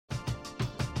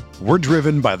We're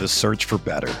driven by the search for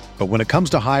better. But when it comes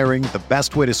to hiring, the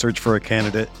best way to search for a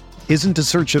candidate isn't to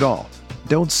search at all.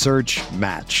 Don't search,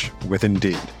 match with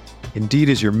Indeed. Indeed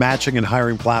is your matching and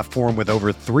hiring platform with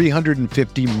over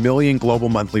 350 million global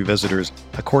monthly visitors,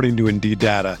 according to Indeed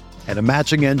data, and a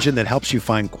matching engine that helps you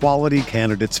find quality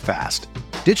candidates fast.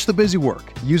 Ditch the busy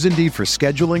work. Use Indeed for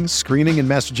scheduling, screening, and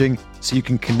messaging so you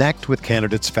can connect with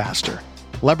candidates faster.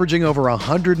 Leveraging over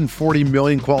 140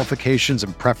 million qualifications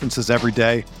and preferences every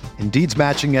day, Indeed's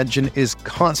matching engine is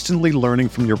constantly learning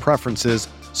from your preferences,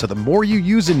 so the more you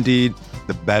use Indeed,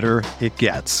 the better it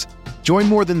gets. Join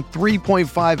more than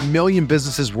 3.5 million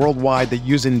businesses worldwide that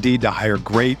use Indeed to hire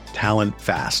great talent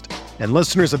fast. And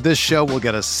listeners of this show will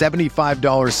get a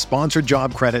 $75 sponsored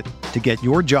job credit to get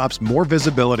your jobs more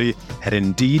visibility at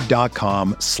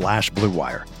Indeed.com/Blue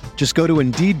Wire. Just go to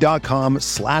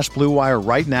Indeed.com/Blue Wire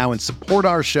right now and support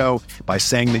our show by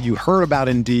saying that you heard about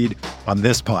Indeed on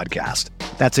this podcast.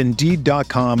 That's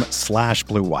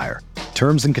Indeed.com/Blue Wire.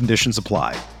 Terms and conditions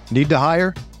apply. Need to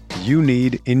hire? You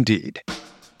need Indeed.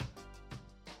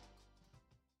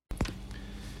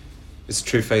 It's a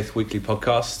True Faith Weekly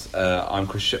podcast. I'm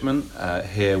Chris Shipman,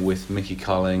 here with Mickey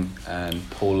Carling and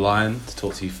Paul Lyon to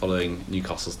talk to you following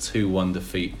Newcastle's 2-1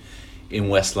 defeat in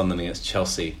West London against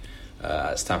Chelsea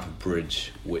at Stamford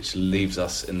Bridge, which leaves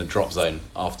us in the drop zone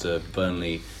after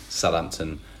Burnley,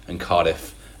 Southampton and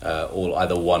Cardiff all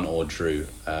either won or drew.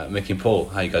 Mickey and Paul,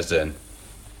 how you guys doing?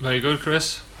 Very good,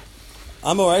 Chris.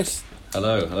 I'm alright.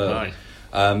 Hello. Hi.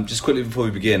 Just quickly before we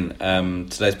begin,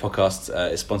 today's podcast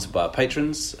is sponsored by our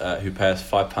patrons who pay us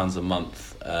 £5 a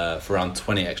month for around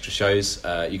 20 extra shows.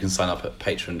 You can sign up at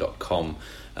patreon.com,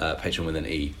 patron with an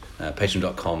E,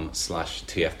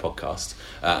 patreon.com/TF podcast.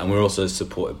 And we're also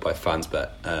supported by Fansbet,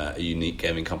 a unique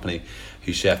gaming company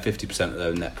who share 50% of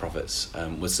their net profits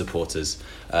with supporters.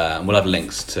 And we'll have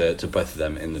links to both of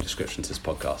them in the description to this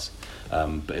podcast.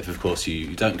 But if, of course,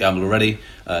 you don't gamble already,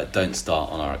 don't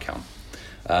start on our account.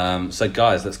 So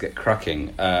guys, let's get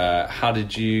cracking. How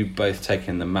did you both take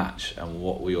in the match and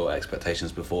what were your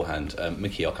expectations beforehand?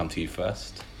 Mickey, I'll come to you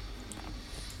first.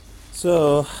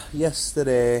 So,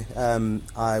 yesterday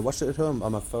I watched it at home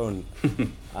on my phone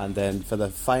and then for the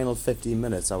final 15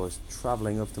 minutes I was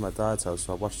travelling up to my dad's house,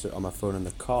 so I watched it on my phone in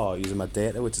the car using my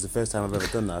data, which is the first time I've ever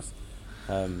done that.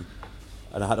 And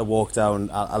I had to walk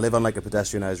down, I live on like a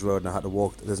pedestrianised road and I had to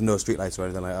walk, there's no streetlights or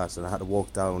anything like that, and I had to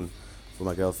walk down with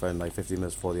my girlfriend like 15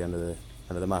 minutes before the end of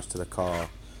the match to the car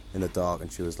in the dark,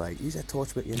 and she was like, "Use that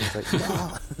torch with you," and I was like,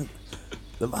 "No,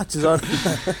 the match is on."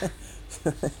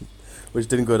 Which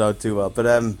didn't go down too well, but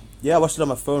yeah, I watched it on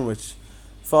my phone, which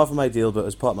far from ideal, but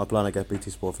as part of my plan I get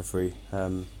BT Sport for free,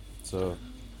 so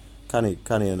canny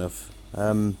enough.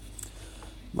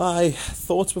 My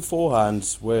thoughts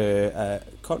beforehand were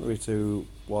contrary to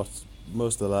what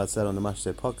most of the lads said on the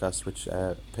Matchday podcast, which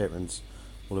patrons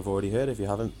will have already heard. If you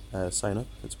haven't, sign up,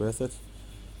 it's worth it.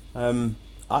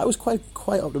 I was quite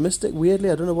optimistic, weirdly.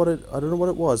 I don't know what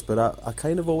it was, but I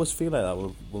kind of always feel like that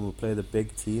when we play the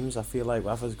big teams. I feel like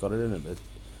Rafa's got it in it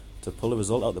to pull a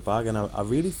result out the bag, and I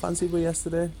really fancied we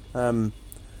yesterday. And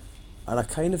I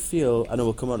kind of feel, I know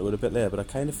we'll come on to it a bit later, but I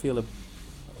kind of feel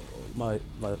my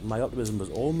optimism was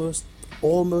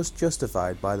almost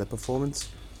justified by the performance.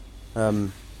 So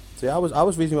yeah, I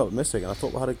was reasonably optimistic, and I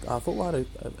thought we had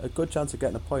a good chance of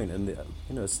getting a point, and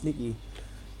a sneaky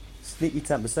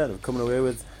 10% of coming away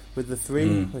with the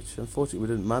 3, which unfortunately we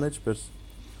didn't manage. But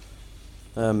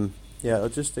yeah,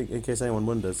 just in case anyone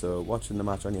wonders, so watching the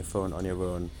match on your phone on your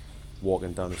own,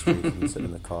 walking down the street and sitting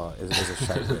in the car is a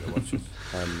shite way to watch it.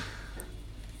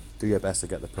 Do your best to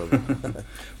get the pub.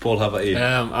 Paul, how about you?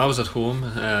 I was at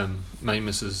home. My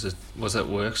missus was at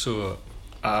work, so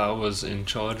I was in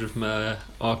charge of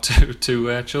our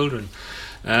two children.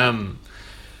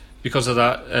 Because of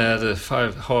that, the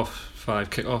 5:30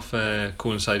 kick-off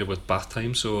coincided with bath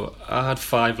time, so I had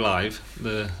 5 live.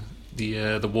 The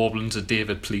warblings of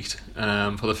David Pleat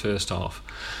for the first half,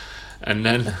 and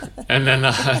then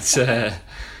I had,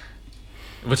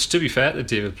 which to be fair to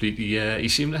David Pleat, he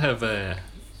seemed to have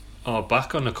our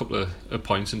back on a couple of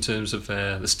points in terms of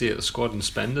the state of the squad and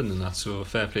spending and that. So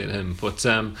fair play to him. But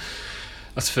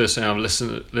that's the first time I've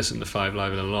listened to 5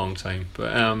 Live in a long time.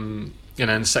 But and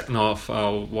then the second half I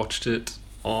watched it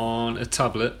on a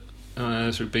tablet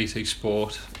through BT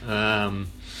Sport. I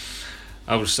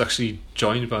was actually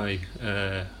joined by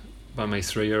my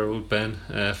 3-year-old Ben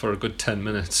for a good 10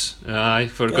 minutes.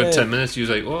 For a good 10 minutes, he was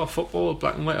like, "Oh, football,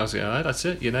 black and white." I was like, "Aye, that's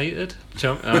it, United."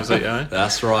 I was like, "Aye."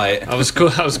 That's right. I was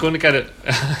going to get it.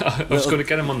 I was going to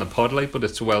get him on the pod, like, but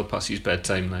it's well past his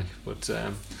bedtime, like. But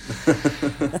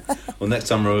well, next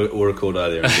time we'll record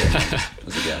earlier as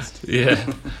a guest.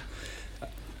 Yeah.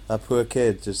 that poor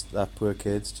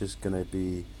kid's just gonna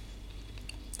be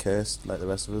cursed like the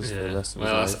rest of us. For the rest of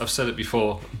his life. I've said it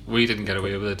before. We didn't get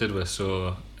away with it, did we?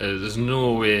 So there's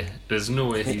no way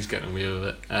he's getting away with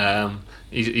it.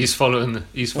 He's following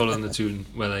the tune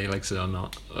whether he likes it or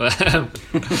not.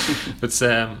 But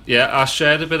I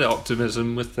shared a bit of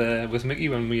optimism with Mickey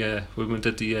when we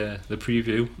did the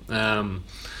preview.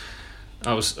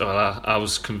 I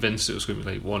was convinced it was going to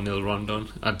be like 1-0 Rondon.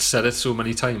 I'd said it so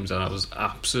many times and I was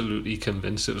absolutely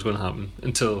convinced it was going to happen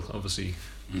until obviously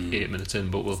 8 minutes in,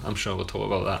 but I'm sure we'll talk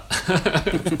about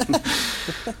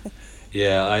that.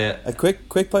 A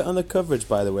quick point on the coverage,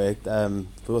 by the way.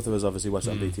 Both of us obviously watched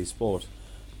on BT Sport.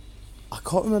 I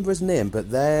can't remember his name,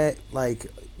 but their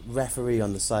referee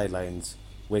on the sidelines,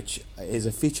 which is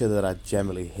a feature that I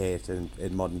generally hate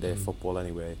in modern day football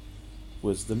anyway,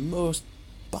 was the most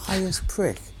biased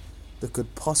prick that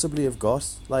could possibly have got.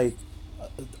 Like,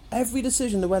 every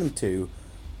decision that went to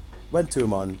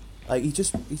him on, like, he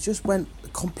just went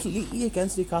completely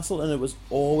against Newcastle, and it was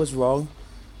always wrong.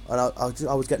 And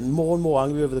I was getting more and more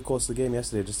angry over the course of the game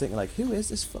yesterday, just thinking, like, who is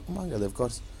this fucking manga they've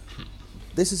got?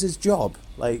 This is his job.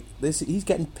 Like, he's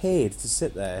getting paid to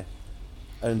sit there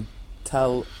and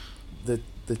tell the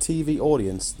TV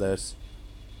audience that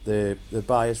the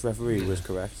biased referee was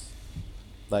correct.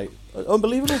 Like,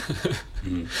 unbelievable.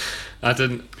 I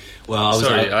didn't. Well,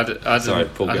 I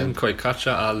didn't quite catch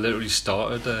that. I literally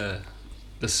started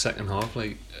the second half on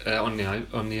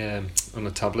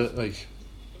the tablet, like,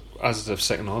 as the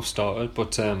second half started.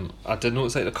 But I did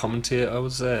notice, like, the commentator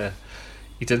was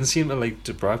he didn't seem to like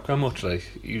Dubravka much. Like,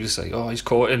 he was like, oh, he's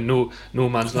caught in no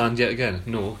man's land yet again.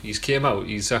 No, he's came out.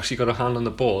 He's actually got a hand on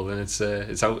the ball, and it's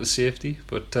out of safety.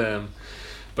 But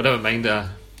never mind.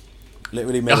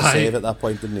 Literally made a save at that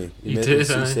point, didn't he? He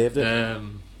saved it.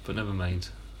 But never mind.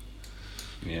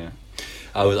 Yeah,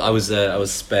 I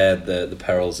was spared the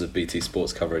perils of BT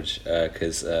Sports coverage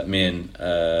because me and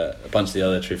a bunch of the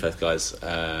other True Faith guys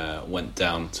went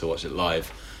down to watch it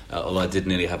live. Although I did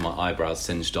nearly have my eyebrows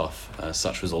singed off,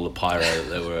 such was all the pyro that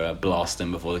they were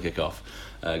blasting before the kickoff.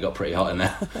 Got pretty hot in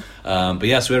there. But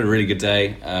yes, we had a really good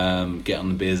day. Get on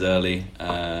the beers early.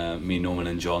 Me, Norman,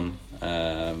 and John. Met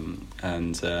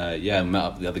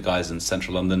up with the other guys in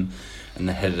central London and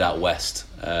then headed out west.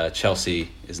 Chelsea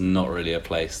is not really a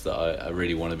place that I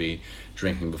really want to be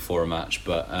drinking before a match,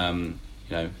 but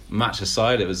match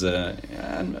aside, it was a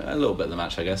little bit of the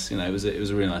match, I guess. It was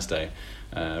a really nice day,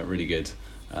 really good.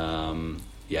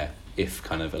 If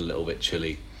kind of a little bit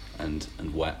chilly and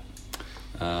wet.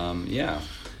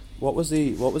 What was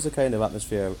the kind of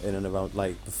atmosphere in and around,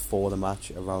 like, before the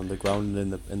match, around the ground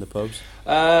and in the pubs?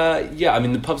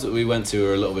 The pubs that we went to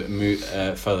were a little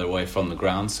bit further away from the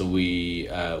ground, so we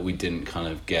didn't kind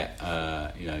of get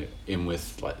in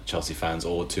with, like, Chelsea fans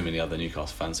or too many other Newcastle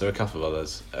fans. There were a couple of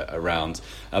others around,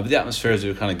 but the atmosphere as we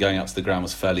were kind of going up to the ground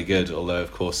was fairly good. Although,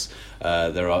 of course,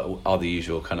 there are the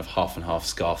usual kind of half and half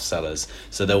scarf sellers,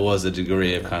 so there was a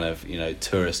degree of kind of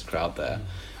tourist crowd there.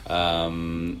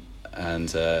 And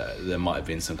there might have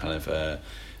been some kind of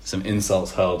some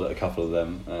insults hurled at a couple of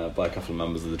them by a couple of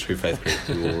members of the True Faith group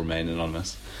who will remain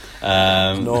anonymous.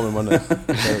 Norman, wasn't it?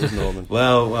 It was Norman.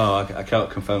 Well, I can't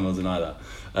confirm or deny that.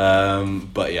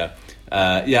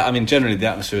 Generally the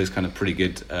atmosphere is kind of pretty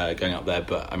good going up there.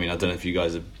 But I mean, I don't know if you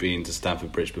guys have been to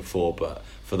Stamford Bridge before, but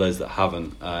for those that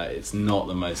haven't, it's not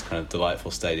the most kind of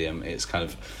delightful stadium. It's kind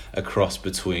of a cross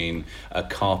between a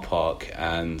car park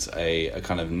and a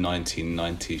kind of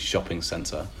 1990s shopping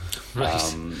centre.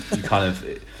 Right.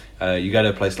 You go to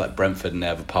a place like Brentford and they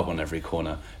have a pub on every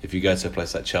corner. If you go to a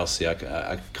place like Chelsea,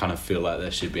 I kind of feel like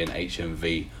there should be an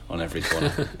HMV on every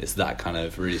corner. It's that kind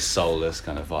of really soulless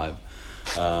kind of vibe.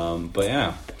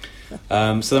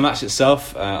 So the match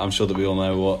itself, I'm sure that we all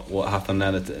know what happened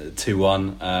there.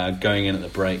 2-1, going in at the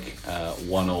break,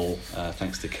 1-1,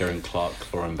 thanks to Kieran Clark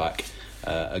clawing back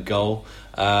a goal.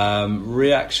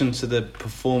 Reaction to the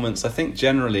performance, I think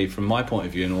generally from my point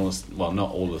of view, and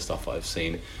not all the stuff I've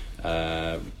seen,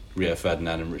 Rio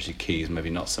Ferdinand and Richard Keys maybe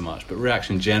not so much, but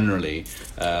reaction generally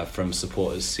from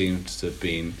supporters seems to have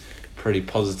been pretty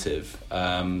positive.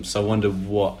 So I wonder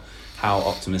how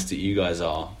optimistic you guys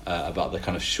are about the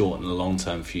kind of short and long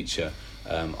term future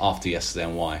after yesterday,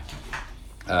 and why.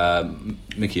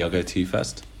 Mickey, I'll go to you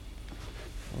first.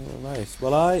 Oh, nice.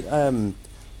 Well,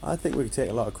 I think we could take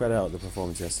a lot of credit out of the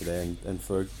performance yesterday, and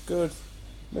for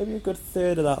maybe a good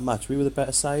third of that match, we were the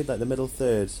better side. Like the middle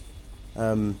third,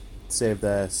 saved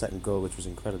their second goal, which was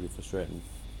incredibly frustrating.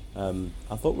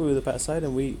 I thought we were the better side,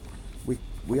 and we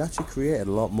actually created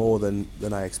a lot more than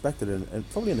I expected, and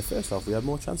probably in the first half we had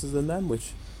more chances than them,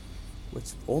 which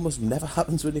almost never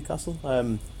happens with Newcastle.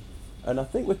 And I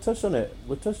think we touched on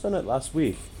it last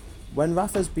week. When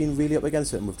Rafa's been really up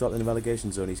against it and we've dropped in the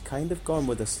relegation zone, he's kind of gone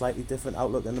with a slightly different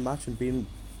outlook in the match and been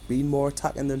more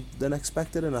attacking than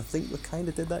expected. And I think we kind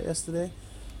of did that yesterday.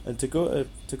 And to go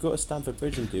to Stamford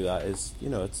Bridge and do that is,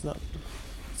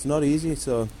 it's not easy.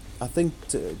 So I think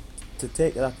to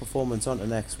take that performance onto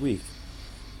next week,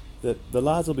 that the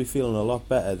lads will be feeling a lot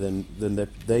better than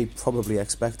they probably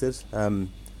expected.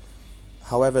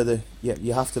 However,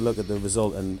 you have to look at the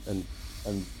result and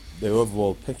the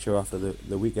overall picture after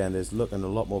the weekend is looking a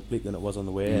lot more bleak than it was on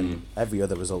the way in. Every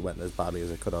other result went as badly as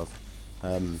it could have,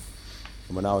 and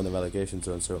we're now in the relegation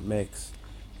zone. So it makes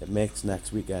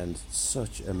next weekend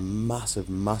such a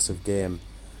massive game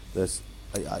that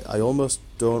I almost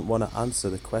don't want to answer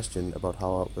the question about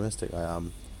how optimistic I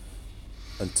am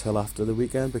until after the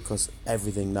weekend, because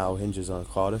everything now hinges on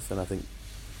Cardiff, and I think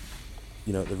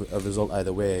a result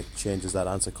either way changes that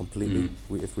answer completely.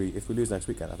 If we lose next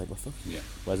weekend, I think we're fucked. Yeah.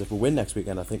 Whereas if we win next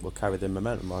weekend, I think we'll carry the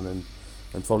momentum on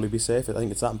and probably be safe. I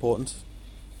think it's that important.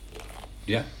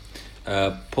 Yeah.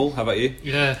 Paul, how about you?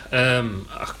 Yeah,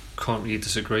 I can't really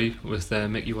disagree with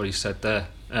Mickey what he said there.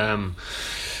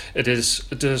 It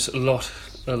is a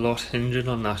lot hinging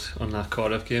on that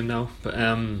Cardiff game now, but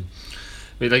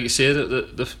like you say,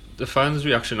 the fans'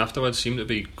 reaction afterwards seemed to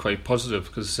be quite positive,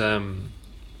 because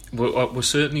we're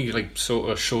certainly like sort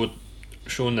of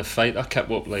showing the fight that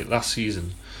kept up like last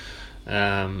season,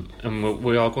 and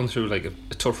we are going through like a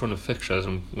tough run of fixtures,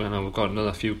 and we've got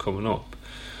another few coming up.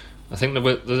 I think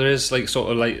there is like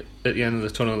sort of light at the end of the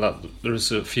tunnel, that there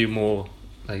is a few more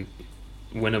like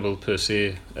winnable per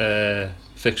se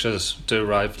fixtures to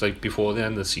arrive like before the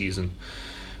end of the season,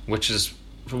 which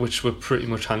we're pretty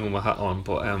much hanging my hat on,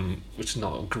 but which is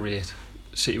not a great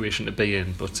situation to be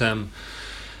in. But I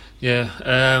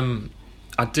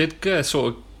did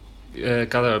sort of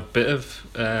gather a bit of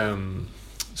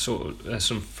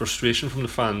some frustration from the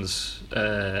fans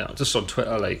just on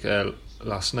Twitter, like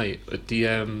last night at the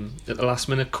last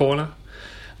minute corner,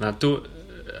 and I don't.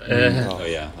 Oh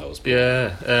yeah, that was.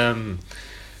 Yeah,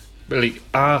 but like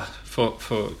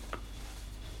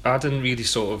I didn't really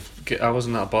sort of I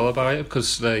wasn't that bothered by it,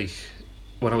 because like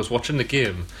when I was watching the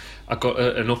game, I got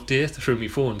an update through my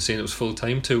phone saying it was full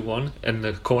time 2-1, and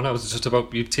the corner was just about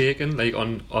to be taken like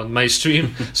on my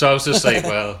stream. So I was just like,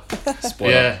 well,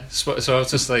 Spoiler. yeah. So I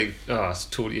was just like, it's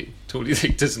totally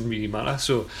like doesn't really matter.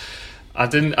 So I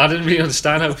didn't really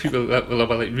understand how people that were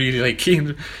like really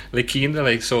keen to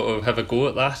like sort of have a go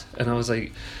at that, and I was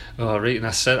like, oh right. And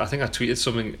I think I tweeted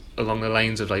something along the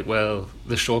lines of like, well,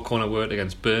 the short corner worked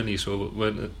against Burnley, so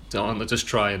we're just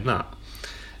trying that.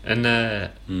 And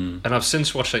I've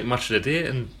since watched like Match of the Day,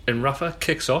 and Rafa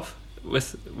kicks off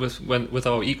with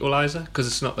our equaliser, because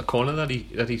it's not the corner that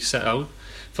he set out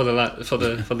for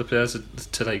the players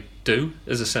to like do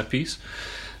as a set piece.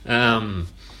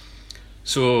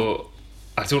 So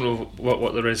I don't know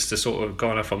what there is to sort of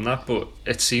garner from that, but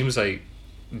it seems like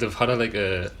they've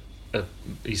had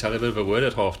he's had a bit of a word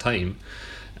at half time,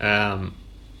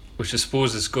 which I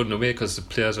suppose is good in a way because the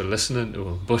players are listening to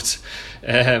him. But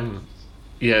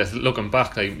yeah, looking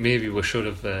back, like maybe we should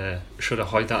have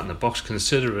hid that in the box,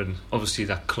 considering obviously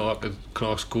that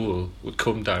Clark's goal would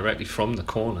come directly from the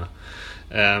corner.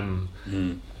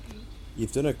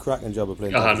 You've done a cracking job of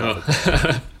playing. I know.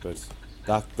 But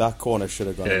that corner should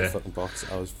have gone in the fucking box.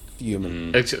 I was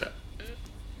fuming.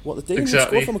 What the team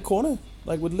scored from a corner?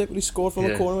 Like, would literally score from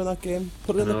a corner in that game.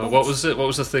 Put it in the box. What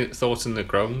was the thoughts in the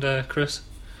ground, Chris?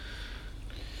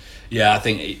 Yeah, I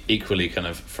think equally kind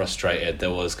of frustrated.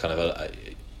 There was kind of a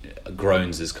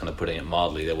groans is kind of putting it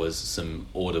mildly. There was some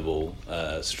audible,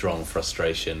 strong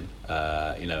frustration,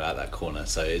 at that corner.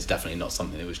 So it's definitely not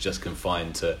something that was just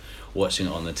confined to watching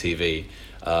it on the TV.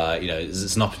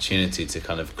 It's an opportunity to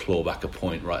kind of claw back a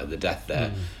point right at the death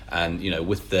there, and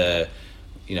with the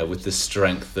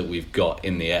strength that we've got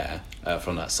in the air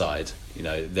from that side,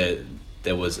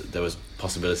 there was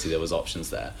possibility, there was options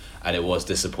there, and it was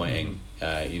disappointing,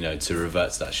 to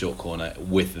revert to that short corner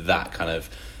with that kind of,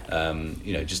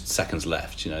 just seconds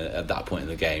left. At that point in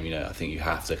the game, I think you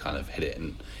have to kind of hit it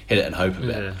and hope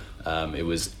a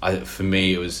bit. For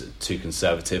me, it was too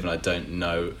conservative, and I don't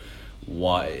know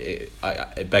why.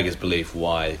 It beggars belief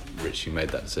why Richie made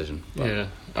that decision. But yeah,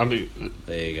 I mean,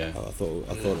 there you go. I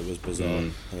thought it was bizarre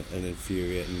and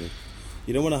infuriating.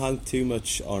 You don't want to hang too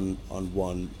much on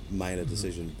one minor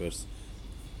decision, but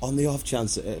on the off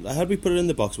chance, had we put it in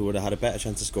the box, we would have had a better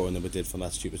chance of scoring than we did from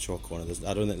that stupid short corner.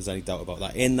 I don't think there's any doubt about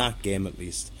that in that game, at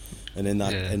least, and in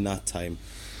that time.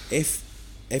 If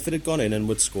it had gone in and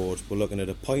we'd scored, we're looking at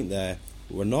a point there.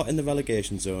 We're not in the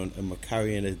relegation zone, and we're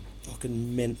carrying a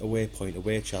fucking mint away point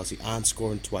away at Chelsea and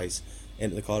scoring twice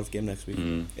into the Cardiff game next week.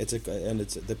 It's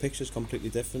the picture's completely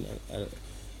different.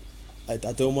 I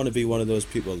don't want to be one of those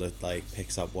people that like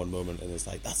picks up one moment and is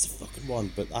like, that's the fucking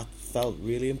one, but that felt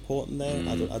really important there.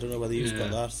 I don't know whether you've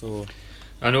got that or.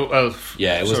 I know. Well,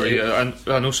 yeah, it was. Sorry,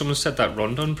 I know someone said that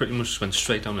Rondon pretty much went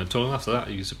straight down the tunnel after that.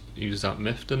 He was that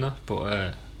miffed and that,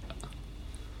 but.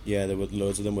 Yeah, there were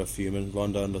loads of them were fuming.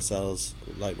 Rondon, Lascelles,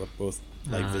 like were both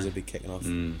like visibly kicking off.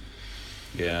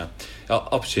 Yeah,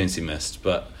 opportunity missed,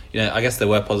 but I guess there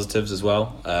were positives as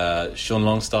well. Sean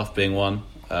Longstaff being one.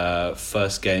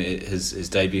 First game, his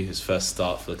debut, his first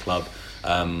start for the club,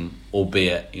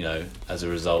 albeit as a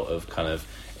result of kind of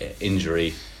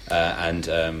injury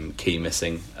and Key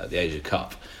missing at the Asia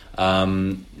Cup. I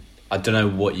don't know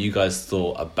what you guys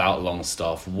thought about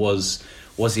Longstaff. Was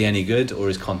he any good, or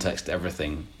is context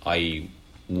everything? I.e.,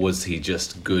 was he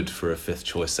just good for a fifth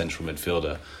choice central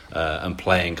midfielder and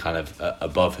playing kind of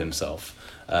above himself?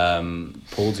 Paul,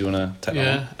 do you want to take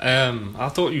that one? I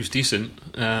thought he was decent.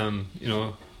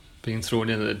 Being thrown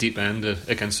in at the deep end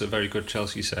against a very good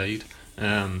Chelsea side,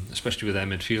 especially with their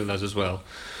midfielders as well.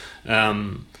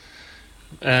 And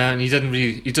he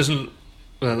doesn't,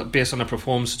 based on the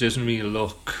performance, doesn't really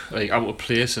look like out of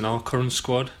place in our current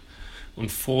squad.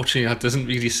 Unfortunately, that doesn't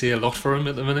really say a lot for him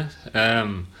at the minute.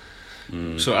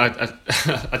 So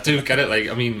I do get it. Like,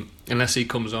 I mean, unless he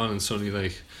comes on and suddenly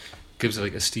like gives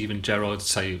like a Steven Gerrard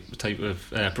type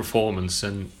of performance,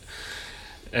 and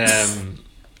I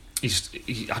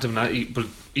don't know. But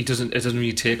it doesn't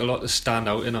really take a lot to stand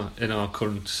out in our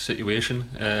current situation.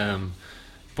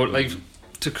 But like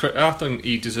I think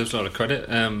he deserves a lot of credit.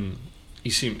 He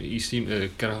seemed to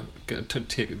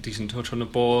take a decent touch on the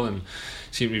ball and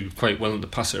seemed to be quite willing to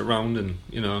pass it around, and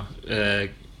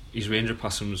his range of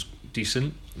passing was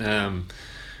decent.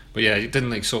 But yeah, it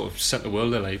didn't like sort of set the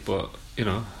world alight. But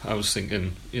I was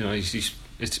thinking, was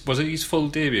it his full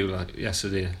debut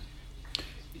yesterday?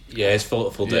 Yeah, it's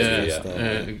full debut.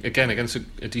 Yeah. Again, against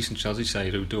a decent Chelsea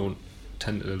side who don't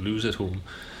tend to lose at home.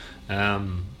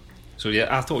 So yeah,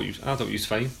 I thought he was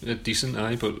fine, decent.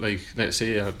 But like, let's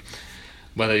say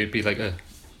whether it'd be like a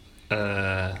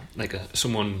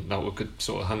someone that we could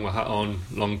sort of hang my hat on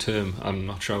long term, I'm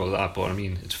not sure about that. But I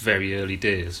mean, it's very early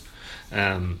days.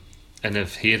 And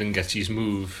if Hayden gets his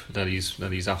move that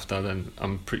he's after, then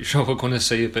I'm pretty sure we're going to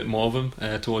see a bit more of him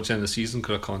towards the end of the season,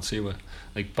 because I can't see we're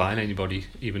like buying anybody,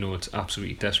 even though it's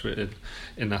absolutely desperate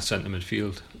in that centre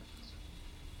midfield.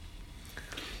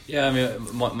 Yeah, I mean,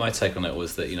 my take on it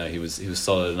was that he was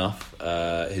solid enough.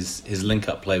 His link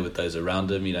up play with those around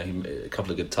him, a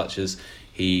couple of good touches.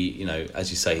 He,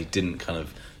 as you say, he didn't kind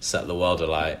of set the world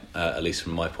alight, at least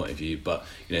from my point of view, but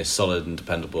solid and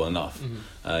dependable enough.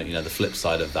 The flip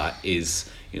side of that is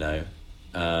the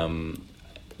kind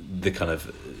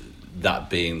of that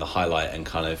being the highlight, and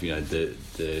kind of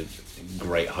the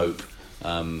great hope.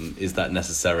 Is that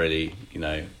necessarily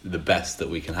the best that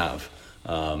we can have?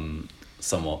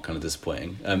 Somewhat kind of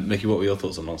disappointing. Mickey, what were your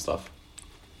thoughts on Longstaff?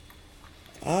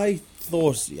 I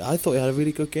thought he had a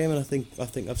really good game, and I think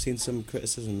I've seen some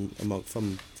criticism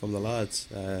from the lads,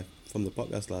 from the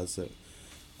podcast lads, that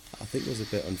I think was a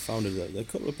bit unfounded. There are a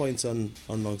couple of points on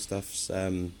Longstaff's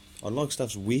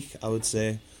week, I would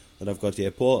say, that I've got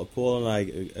here. Paul and I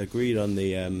agreed on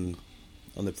the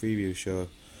preview show.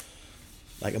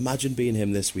 Like, imagine being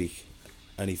him this week,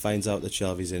 and he finds out that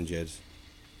Shelvey's injured,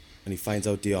 and he finds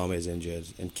out Diarma's injured,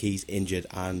 and Key's injured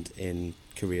and in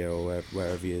Korea or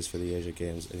wherever he is for the Asia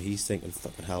Games, and he's thinking,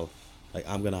 fucking hell, like,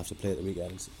 I'm going to have to play at the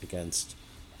weekend against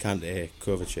Kante,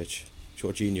 Kovacic,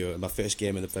 Jorginho in my first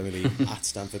game in the Premier League at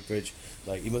Stamford Bridge.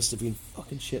 Like, he must have been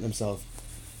fucking shitting himself.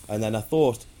 And then I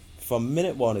thought, from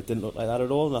minute one, it didn't look like that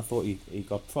at all, and I thought he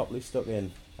got properly stuck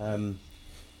in.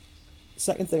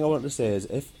 Second thing I wanted to say is,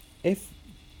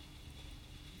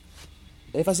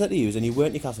 if I said to you, and you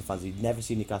weren't Newcastle fans, you'd never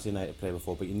seen Newcastle United play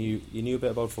before, but you knew a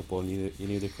bit about football, and you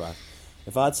knew the crack.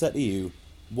 If I'd said to you,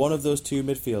 one of those two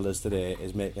midfielders today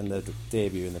is making their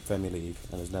debut in the Premier League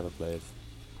and has never played,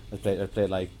 has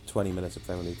played like 20 minutes of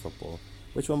Premier League football,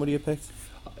 which one would you have picked?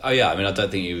 Oh yeah, I mean, I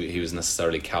don't think he was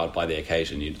necessarily cowed by the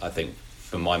occasion. I think,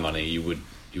 for my money, you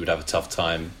would have a tough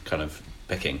time kind of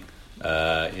picking.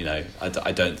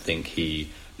 I don't think he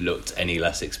looked any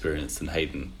less experienced than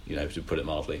Hayden, to put it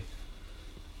mildly.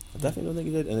 I definitely don't think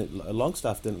he did. And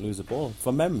Longstaff didn't lose the ball.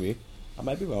 From memory, I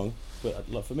might be wrong,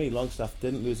 but for me, Longstaff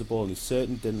didn't lose the ball, and he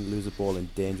certainly didn't lose the ball in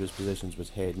dangerous positions,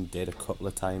 which Hayden did a couple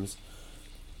of times.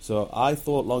 So I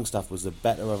thought Longstaff was the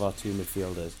better of our two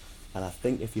midfielders, and I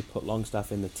think if you put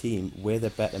Longstaff in the team with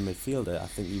a better midfielder, I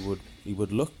think he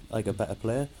would look like a better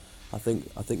player. I think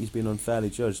he's been unfairly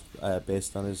judged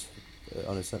based on his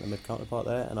centre mid counterpart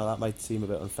there, and that might seem a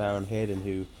bit unfair on Hayden,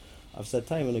 who I've said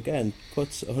time and again,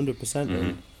 puts 100%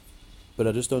 in, but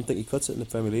I just don't think he cuts it in the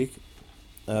Premier League.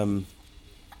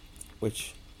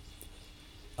 Which,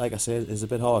 like I said, is a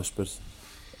bit harsh, but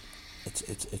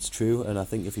it's true. And I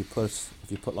think if you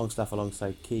put Longstaff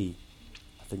alongside Key,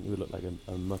 I think he would look like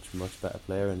a much better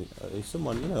player. And he's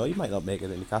someone, he might not make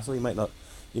it in Newcastle. He might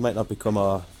not become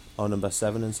our number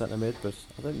 7 in centre mid, but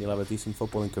I think he'll have a decent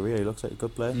footballing career. He looks like a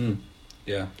good player.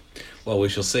 Yeah, well, we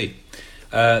shall see.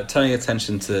 Turning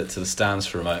attention to the stands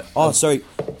for a moment. Oh, sorry.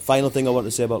 Final thing I want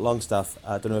to say about Longstaff.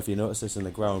 I don't know if you noticed this in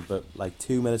the ground, but like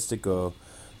 2 minutes to go,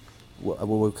 we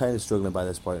were kind of struggling by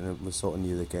this point, and we sort of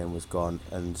knew the game was gone.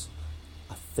 And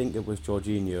I think it was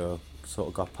Jorginho sort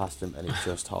of got past him, and he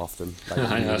just halved him. Like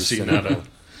I've seen that.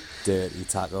 Dirty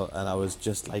tackle, and I was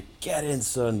just like, "Get in,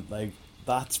 son!" Like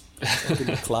that's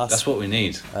fucking class. That's what we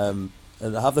need.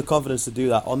 And I have the confidence to do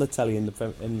that on the telly on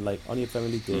your Premier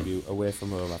League debut away from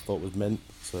home. I thought was mint.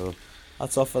 So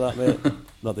hats off for that, mate.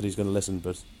 Not that he's going to listen,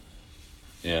 but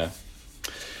yeah.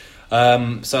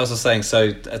 So as I was saying,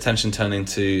 attention turning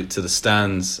to the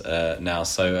stands now.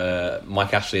 So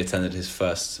Mike Ashley attended his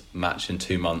first match in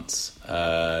 2 months.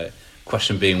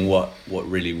 Question being, what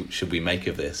really should we make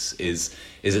of this? Is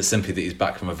it simply that he's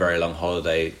back from a very long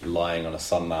holiday, lying on a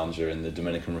sun lounger in the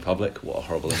Dominican Republic? What a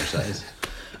horrible image that is.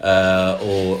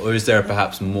 Or is there a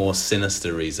perhaps more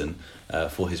sinister reason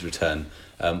for his return?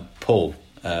 Paul,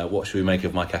 what should we make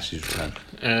of Mike Ashley's return?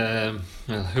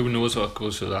 Well, who knows what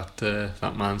goes through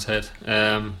that man's head.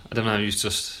 I don't know, he's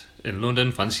just in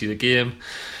London, fancy the game.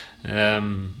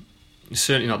 He's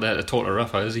certainly not there to talk to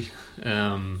Rafa, is he?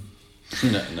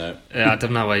 No. I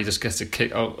don't know why he just gets a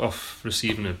kick out of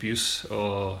receiving abuse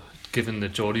or giving the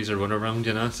Geordies a run around,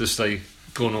 It's just like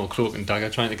going all cloak and dagger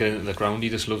trying to get into the ground. He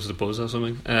just loves the buzz or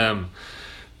something.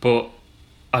 But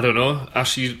I don't know,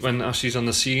 when Ashley's on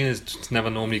the scene, it's never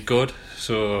normally good.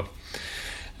 So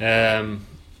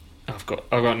I've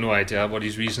got no idea what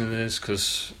his reasoning is,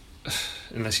 because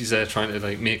unless he's there trying to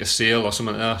like make a sale or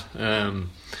something like that,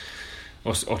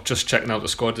 or just checking out the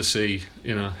squad to see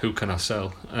who can I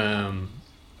sell.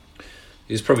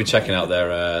 He's probably checking out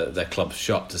their club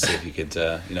shop to see if he could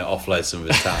offload some of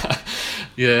his talent.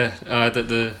 Yeah,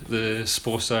 the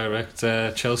Sports Direct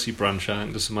Chelsea branch. I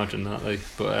can just imagine that.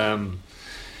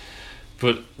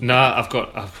 But nah, I've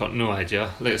got no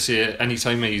idea. Like I say,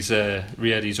 anytime he's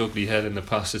reared his ugly head in the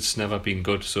past, it's never been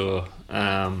good. So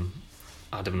I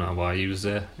don't know why he was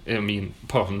there. I mean,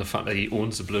 apart from the fact that he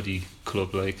owns the bloody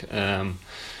club, and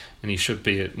he should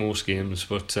be at most games.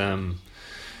 But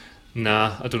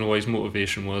nah, I don't know what his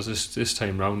motivation was this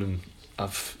time round, and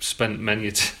I've spent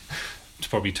it's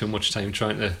probably too much time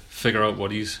trying to figure out what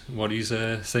he's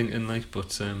thinking.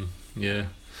 But yeah.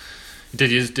 Did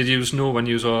you know when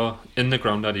you were in the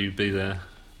ground that he'd be there?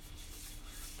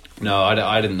 No,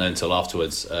 I didn't know until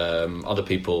afterwards. Other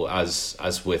people,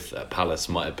 as with Palace,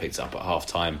 might have picked up at half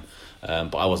time,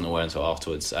 but I wasn't aware until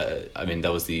afterwards. I mean,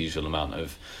 there was the usual amount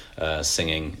of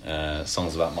singing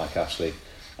songs about Mike Ashley,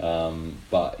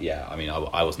 but yeah, I mean,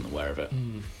 I wasn't aware of it.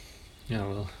 Yeah,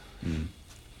 well.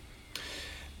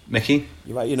 Mickey?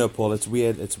 You're right, Paul. It's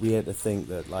weird. It's weird to think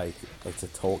that like it's a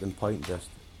talking point that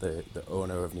the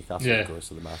owner of Newcastle goes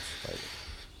to the match,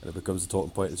 and it becomes a talking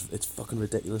point. It's fucking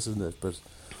ridiculous, isn't it? But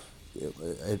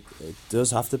it does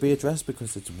have to be addressed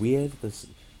because it's weird.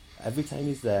 Every time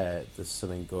he's there, there's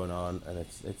something going on, and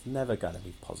it's never gonna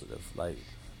be positive. Like,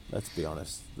 let's be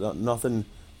honest. Nothing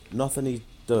he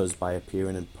does by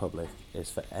appearing in public is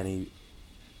for any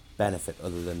benefit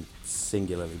other than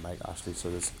singularly Mike Ashley. So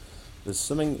there's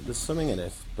something in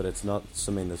it, but it's not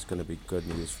something that's going to be good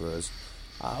news for us.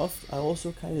 I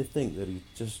also kind of think that he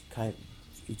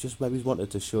just maybe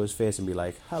wanted to show his face and be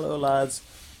like, "Hello lads,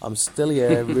 I'm still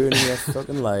here, ruining your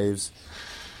fucking lives.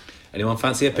 Anyone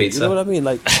fancy a pizza?" You know what I mean?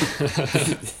 Like,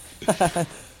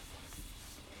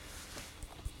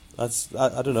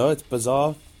 I don't know. It's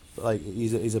bizarre. Like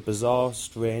he's a bizarre,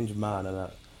 strange man,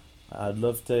 and I'd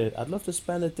love to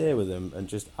spend a day with him and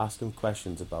just ask him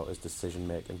questions about his decision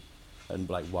making and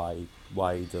like why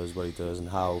he does what he does and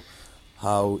how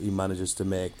he manages to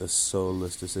make the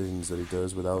soulless decisions that he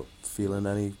does without feeling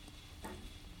any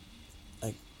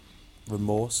like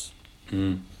remorse.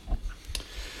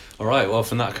 All right, well,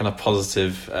 from that kind of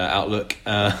positive outlook,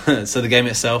 so the game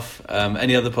itself,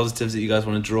 any other positives that you guys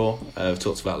want to draw? We've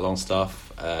talked about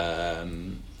Longstaff.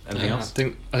 Anything else?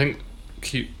 I think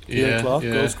Ian Clark,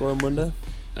 goal scoring wonder.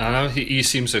 I know he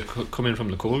seems to come in from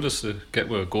the cold just to get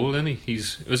with a goal, isn't he?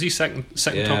 Was he second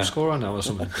top scorer now or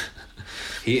something?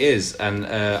 He is, and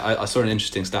I saw an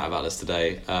interesting stat about this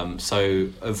today. So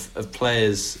of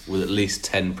players with at least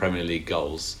 10 Premier League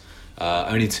goals,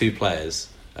 only 2 players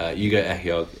Hugo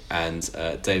Ehiog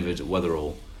and David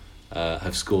Weatherall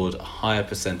have scored a higher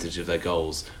percentage of their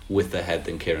goals with their head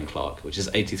than Kieran Clark, which is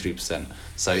 83%.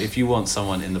 So if you want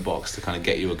someone in the box to kind of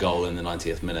get you a goal in the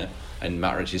 90th minute and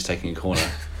Matt Ritchie's taking a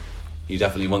corner, you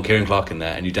definitely want Kieran Clark in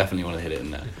there, and you definitely want to hit it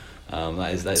in there.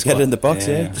 That is Just get it in the box,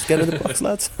 Just get it in the box,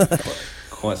 lads.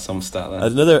 Quite some stat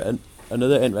there.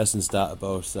 Another interesting stat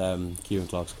about Kieran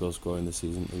Clark's goal scoring this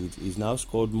season. He's now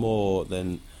scored more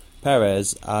than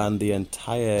Perez and the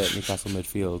entire Newcastle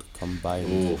midfield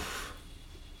combined. Oof.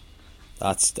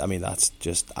 That's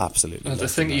just absolutely. I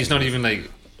think he's not even like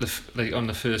on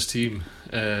the first team.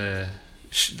 Like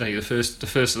the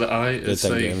first of the eye. It's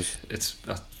like games.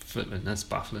 That's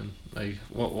baffling. Like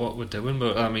what we're doing,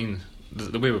 but I mean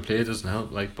the way we play doesn't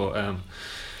help. Like, but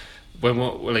when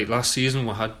last season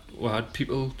we had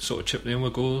people sort of chipping in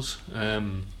with goals,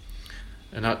 and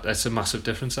that's a massive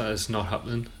difference. That is not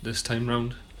happening this time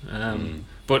round.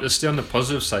 But to stay on the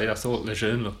positive side, I thought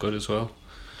Lejeune looked good as well.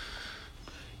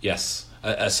 Yes,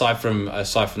 aside from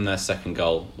their second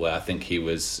goal, where I think he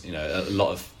was, a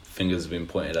lot of fingers have been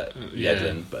pointed at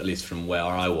Yedlin, but at least from where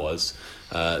I was,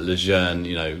 Lejeune,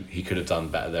 he could have done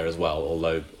better there as well,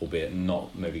 although albeit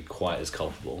not maybe quite as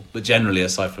culpable. But generally,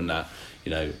 aside from that,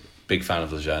 big fan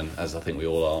of Lejeune, as I think we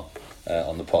all are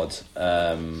on the pod.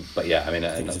 But yeah, I mean,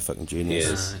 I think he's a fucking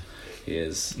genius. He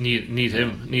is. Need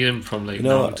him from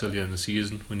now until the end of the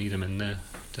season. We need him in there,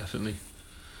 definitely.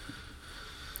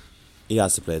 He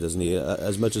has to play, doesn't he?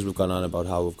 As much as we've gone on about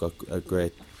how we've got a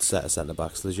great set of centre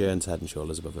backs, Lejeune's head and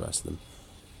shoulders above the rest of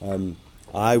them.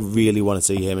 I really want to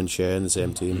see him and Shea in the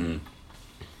same team,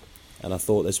 and I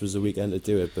thought this was the weekend to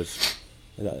do it, but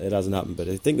it hasn't happened. But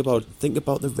think about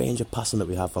the range of passing that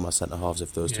we have from our centre halves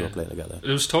if those two are playing together. It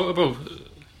was talk about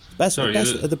best in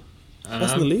the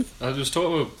league. I was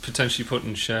talking about potentially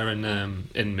putting Shea in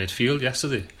midfield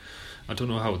yesterday. I don't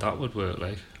know how that would work,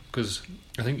 because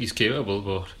I think he's capable,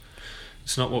 but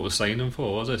it's not what we're signing him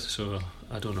for, was it? So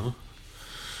I don't know.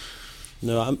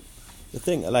 No, the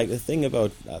thing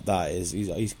about that is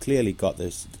he's clearly got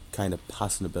this kind of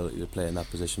passing ability to play in that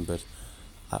position, but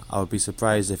I would be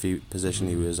surprised if he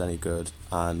was any good.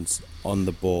 And on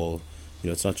the ball,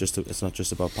 it's not just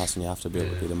about passing. You have to be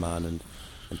able to be the man and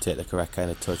take the correct kind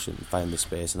of touch and find the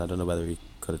space. And I don't know whether he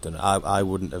could have done it. I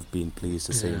wouldn't have been pleased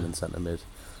to see him in centre mid,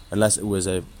 unless it was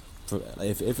if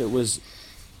it was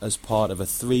as part of a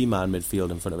 3-man midfield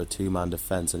in front of a 2-man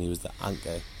defence and he was the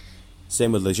anchor.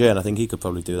 Same with Lejeune. I think he could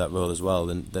probably do that role as well.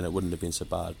 Then it wouldn't have been so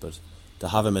bad. But to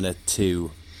have him in a 2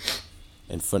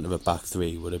 in front of a back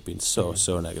 3 would have been so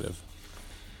negative.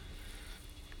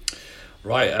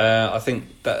 Right, I think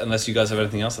that unless you guys have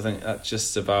anything else, I think that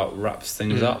just about wraps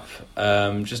things up.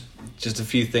 Just a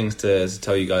few things to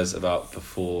tell you guys about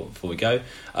before we go.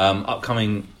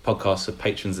 Upcoming podcasts for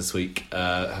patrons this week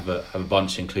have a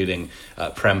bunch, including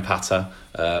Prem Pata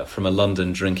from a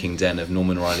London drinking den of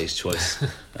Norman Riley's choice.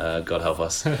 God help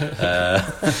us.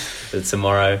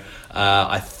 Tomorrow.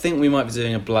 I think we might be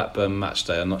doing a Blackburn match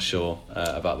day. I'm not sure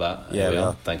about that. Yeah, we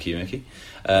are. Thank you, Mickey.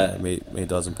 Me,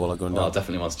 Daz and Paul are going down. Well,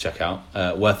 definitely want to check out.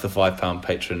 Worth the £5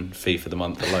 patron fee for the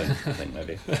month alone, I think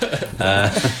maybe.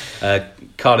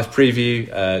 Cardiff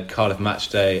preview, Cardiff match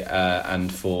day,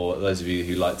 and for those of you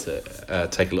who like to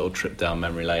take a little trip down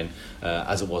memory lane,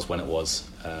 as it was when it was,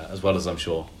 as well as I'm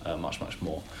sure much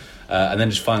more. And then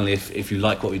just finally, if you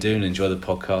like what we do and enjoy the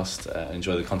podcast,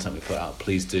 enjoy the content we put out,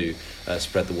 please do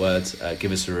spread the word,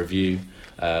 give us a review,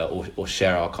 or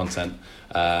share our content.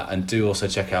 And do also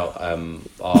check out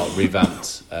our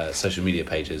revamped social media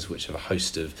pages, which have a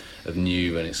host of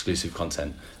new and exclusive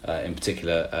content, in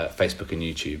particular Facebook and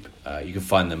YouTube. You can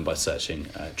find them by searching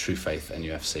True Faith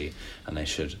NUFC, and they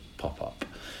should pop up.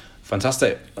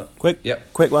 Fantastic.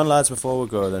 Quick one, lads, before we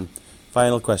go then.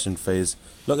 Final question, please.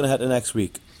 Looking ahead to next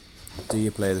week, do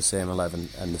you play the same 11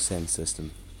 and the same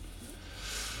system?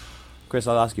 Chris,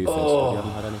 I'll ask you first. You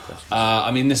haven't had any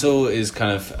questions. This all is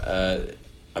kind of...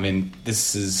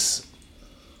 this is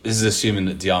assuming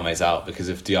that Diame's out, because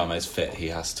if Diame's fit, he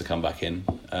has to come back in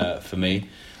for me.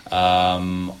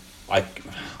 In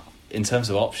terms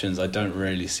of options, I don't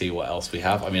really see what else we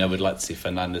have. I would like to see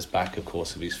Fernandes back, of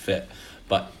course, if he's fit.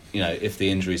 But, if the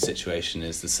injury situation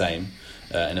is the same,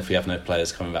 and if we have no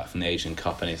players coming back from the Asian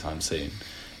Cup anytime soon,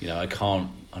 I can't,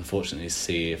 unfortunately,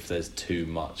 see if there's too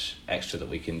much extra that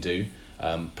we can do,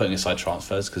 putting aside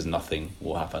transfers, because nothing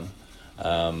will happen.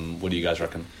 What do you guys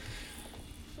reckon?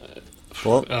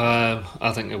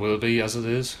 I think it will be as it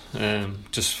is,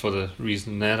 just for the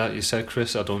reason there that you said,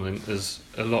 Chris. I don't think there's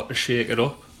a lot to shake it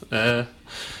up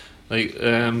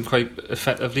quite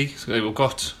effectively. So we've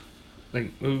got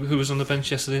who was on the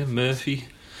bench yesterday? Murphy.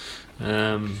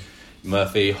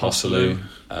 Murphy, Hosselu.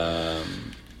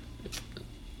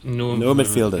 No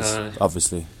midfielders,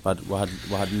 obviously. But we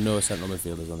had no central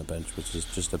midfielders on the bench, which is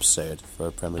just absurd for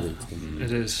a Premier League team.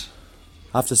 It is.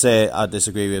 I have to say, I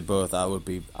disagree with both. I would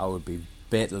be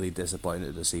bitterly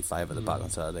disappointed to see 5 at the back on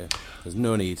Saturday. There's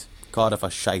no need. Cardiff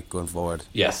are shite going forward.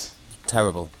 Yes.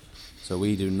 Terrible. So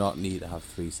we do not need to have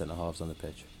 3 centre halves on the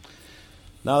pitch.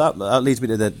 Now that leads me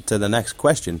to the next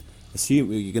question.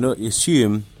 You can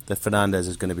assume that Fernandes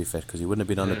is going to be fit because he wouldn't have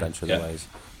been on the bench otherwise.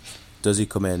 Does he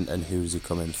come in, and who's he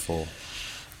coming for?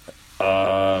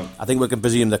 I think we can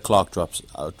presume that Clark drops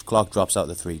out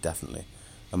the 3 definitely,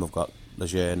 and we've got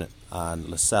Lejeune and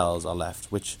Lascelles are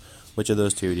left. Which of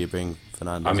those 2 do you bring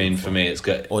Fernandes? I mean, for me, it's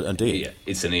good.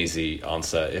 It's an easy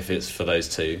answer. If it's for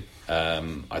those 2,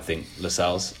 I think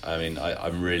Lascelles. I mean, I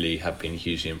really have been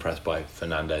hugely impressed by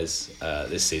Fernandes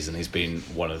this season. He's been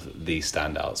one of the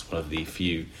standouts, one of the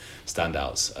few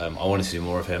standouts. I want to see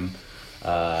more of him,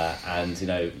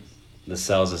 and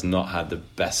Lascelles has not had the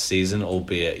best season,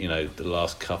 albeit the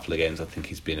last couple of games I think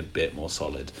he's been a bit more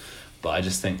solid. But I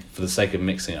just think for the sake of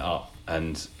mixing it up,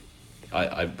 and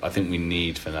I think we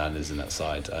need Fernandes in that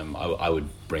side. I would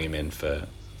bring him in for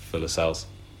Lascelles.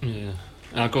 Yeah,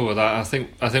 I'll go with that. I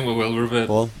think we will revert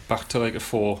back to like a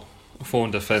 4 in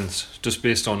defence, just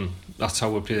based on that's how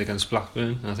we played against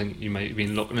Blackburn. I think you might have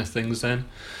been looking at things then.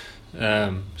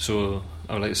 So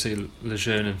I would like to see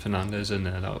Lejeune and Fernandes in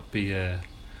there. That would be. I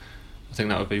think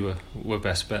that would be our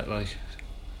best bet. Like.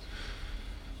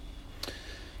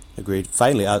 Agreed.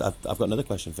 Finally, I've got another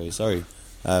question for you. Sorry,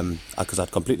 because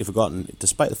I'd completely forgotten.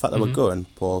 Despite the fact that we're going,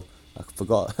 Paul, I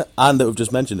forgot, and that we've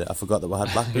just mentioned it. I forgot that we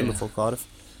had Blackburn before Cardiff.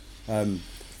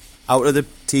 Out of the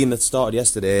team that started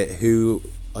yesterday, who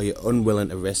are you unwilling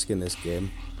to risk in this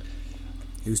game?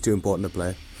 Who's too important to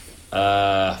play?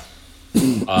 I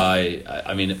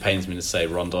mean, it pains me to say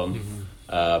Rondon.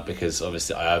 Because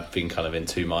obviously I have been kind of in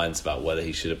 2 minds about whether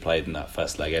he should have played in that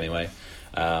first leg anyway.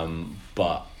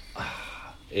 But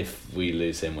if we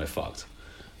lose him, we're fucked.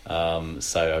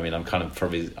 So I mean,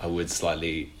 I would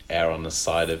slightly err on the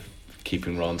side of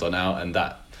keeping Rondon out, and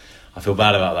that I feel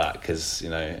bad about that because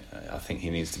I think he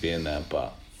needs to be in there,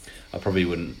 but I probably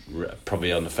wouldn't.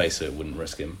 Probably on the face of it, wouldn't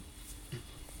risk him.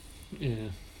 Yeah.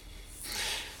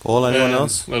 Paul, anyone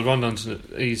else? Well, Rondon's an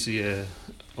easy,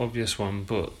 obvious one,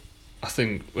 but I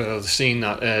think seeing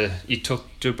that he took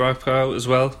Dubravka out as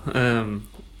well,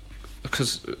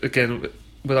 because again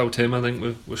without him I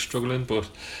think we're struggling, but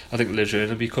I think Lejeune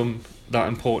will become that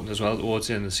important as well towards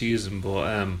the end of the season.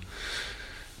 But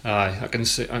I can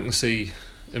see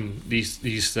them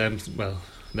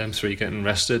 3 getting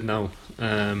rested now,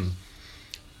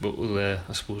 but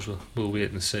I suppose we'll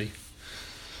wait and see.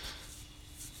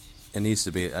 It needs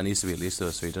to be at least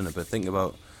those 3, doesn't it? But think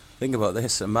about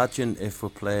this. Imagine if we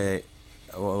play.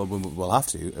 Well, we'll have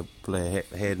to play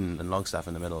Hayden and Longstaff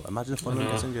in the middle. Imagine if one of them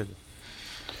gets injured.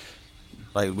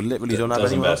 Like, we literally don't have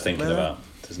anyone else to play.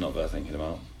 There's not worth thinking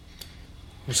about.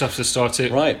 We'll just have to start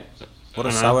it. Right. What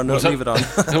a sour note, leave it on.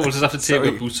 We'll just have to take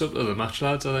our boots up to the match,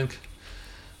 lads, I think.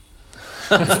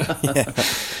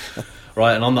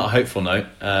 Right, and on that hopeful note,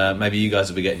 maybe you guys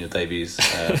will be getting your debuts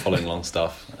following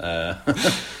Longstaff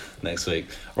next week.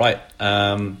 Right,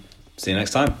 see you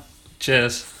next time.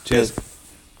 Cheers.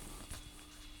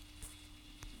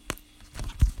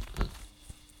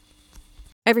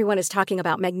 Everyone is talking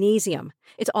about magnesium.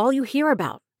 It's all you hear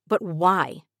about. But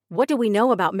why? What do we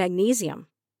know about magnesium?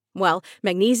 Well,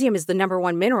 magnesium is the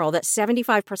 #1 mineral that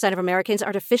 75% of Americans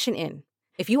are deficient in.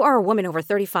 If you are a woman over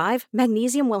 35,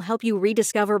 magnesium will help you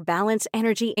rediscover balance,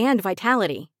 energy, and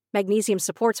vitality. Magnesium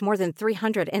supports more than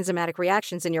 300 enzymatic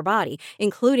reactions in your body,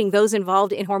 including those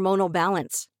involved in hormonal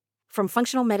balance. From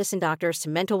functional medicine doctors to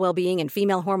mental well-being and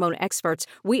female hormone experts,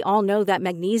 we all know that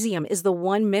magnesium is the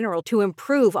one mineral to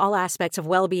improve all aspects of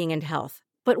well-being and health.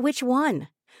 But which one?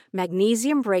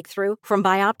 Magnesium Breakthrough from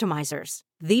Bioptimizers,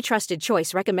 the trusted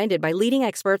choice recommended by leading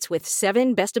experts with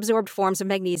 7 best-absorbed forms of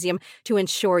magnesium to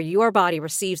ensure your body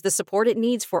receives the support it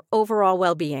needs for overall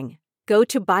well-being. Go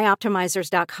to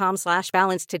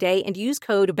bioptimizers.com/balance today and use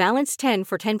code BALANCE10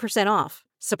 for 10% off.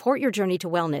 Support your journey to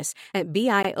wellness at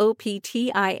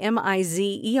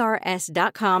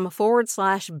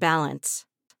bioptimizers.com/balance.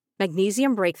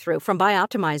 Magnesium Breakthrough from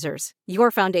Bioptimizers,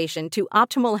 your foundation to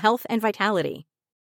optimal health and vitality.